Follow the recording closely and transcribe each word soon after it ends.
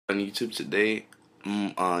On YouTube today,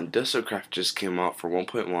 industrialcraft just came out for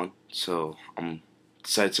 1.1, so I'm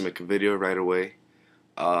decided to make a video right away.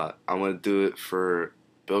 I'm gonna do it for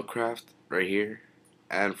buildcraft right here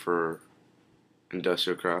and for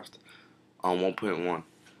industrialcraft on 1.1.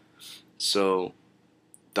 So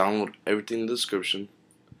download everything in the description,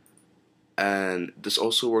 and this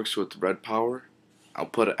also works with red power. I'll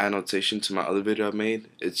put an annotation to my other video I made.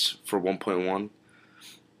 It's for 1.1,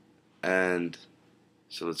 and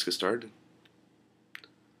so let's get started.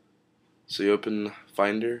 So you open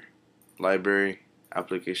Finder, Library,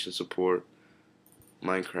 Application Support,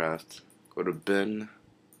 Minecraft, go to Bin,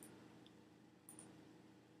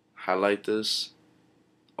 highlight this,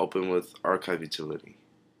 open with Archive Utility.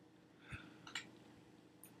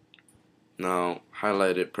 Now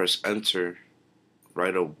highlight it, press Enter,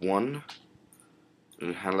 write a 1,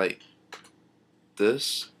 and highlight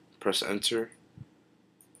this, press Enter,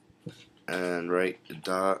 and write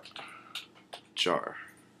dot jar.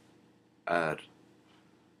 Add.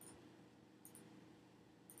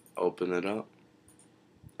 Open it up.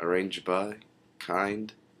 Arrange by,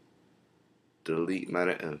 kind, delete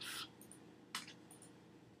meta-inf.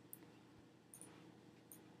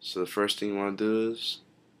 So the first thing you want to do is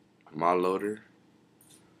mod loader,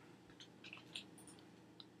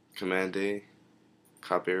 Command A,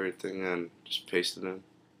 copy everything and just paste it in.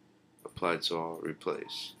 Apply to all,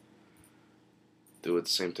 replace. Do it the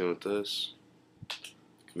same thing with this.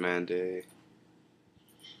 Command A,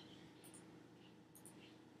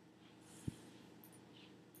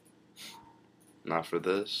 not for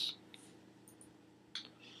this.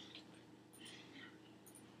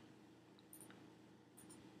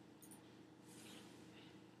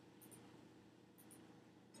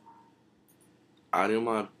 Audio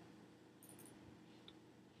mod.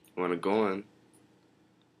 You want to go in,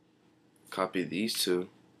 copy these two,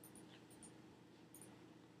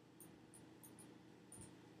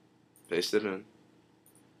 paste it in,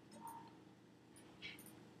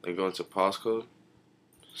 then go into pause code,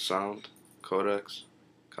 sound, codecs,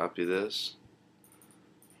 copy this,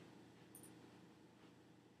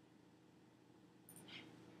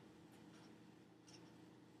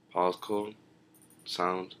 pause code,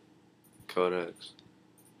 sound, codecs,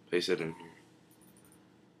 paste it in here.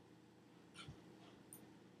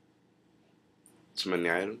 Too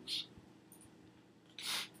many items.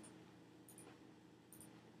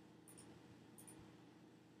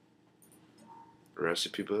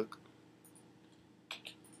 Recipe book.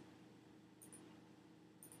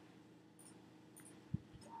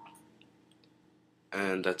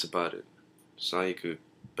 And that's about it. So now you could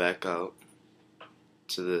back out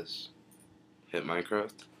to this, hit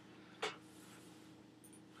Minecraft,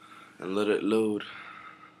 and let it load.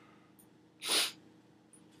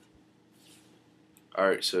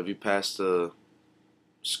 Alright, so if you pass the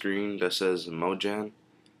screen that says Mojang,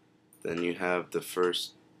 then you have the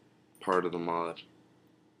first part of the mod.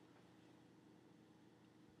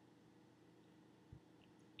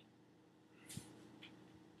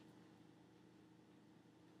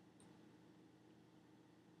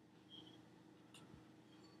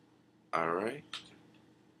 Alright,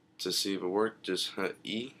 to see if it worked, just hit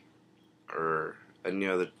E or any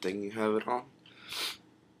other thing you have it on,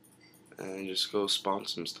 and just go spawn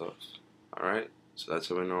some stuff. Alright, so that's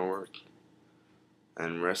how we know it worked.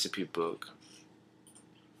 And recipe book.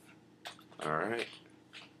 Alright,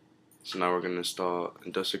 so now we're going to install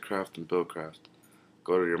industrialcraft and buildcraft.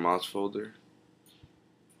 Go to your mods folder,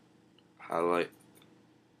 highlight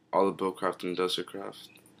all the buildcraft and industrialcraft,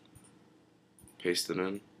 paste it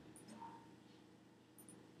in,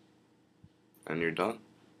 and you're done.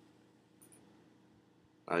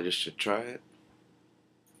 I just should try it.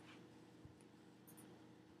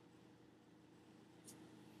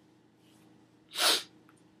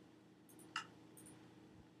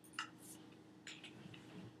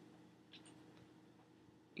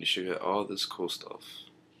 You should get all this cool stuff.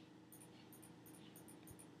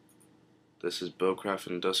 This is buildcraft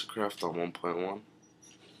and industrialcraft on 1.1.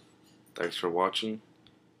 Thanks for watching.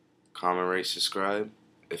 Comment, rate, subscribe.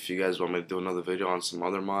 If you guys want me to do another video on some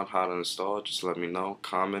other mod, how to install, just let me know.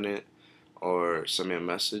 Comment it or send me a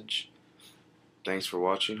message. Thanks for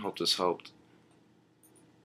watching. Hope this helped.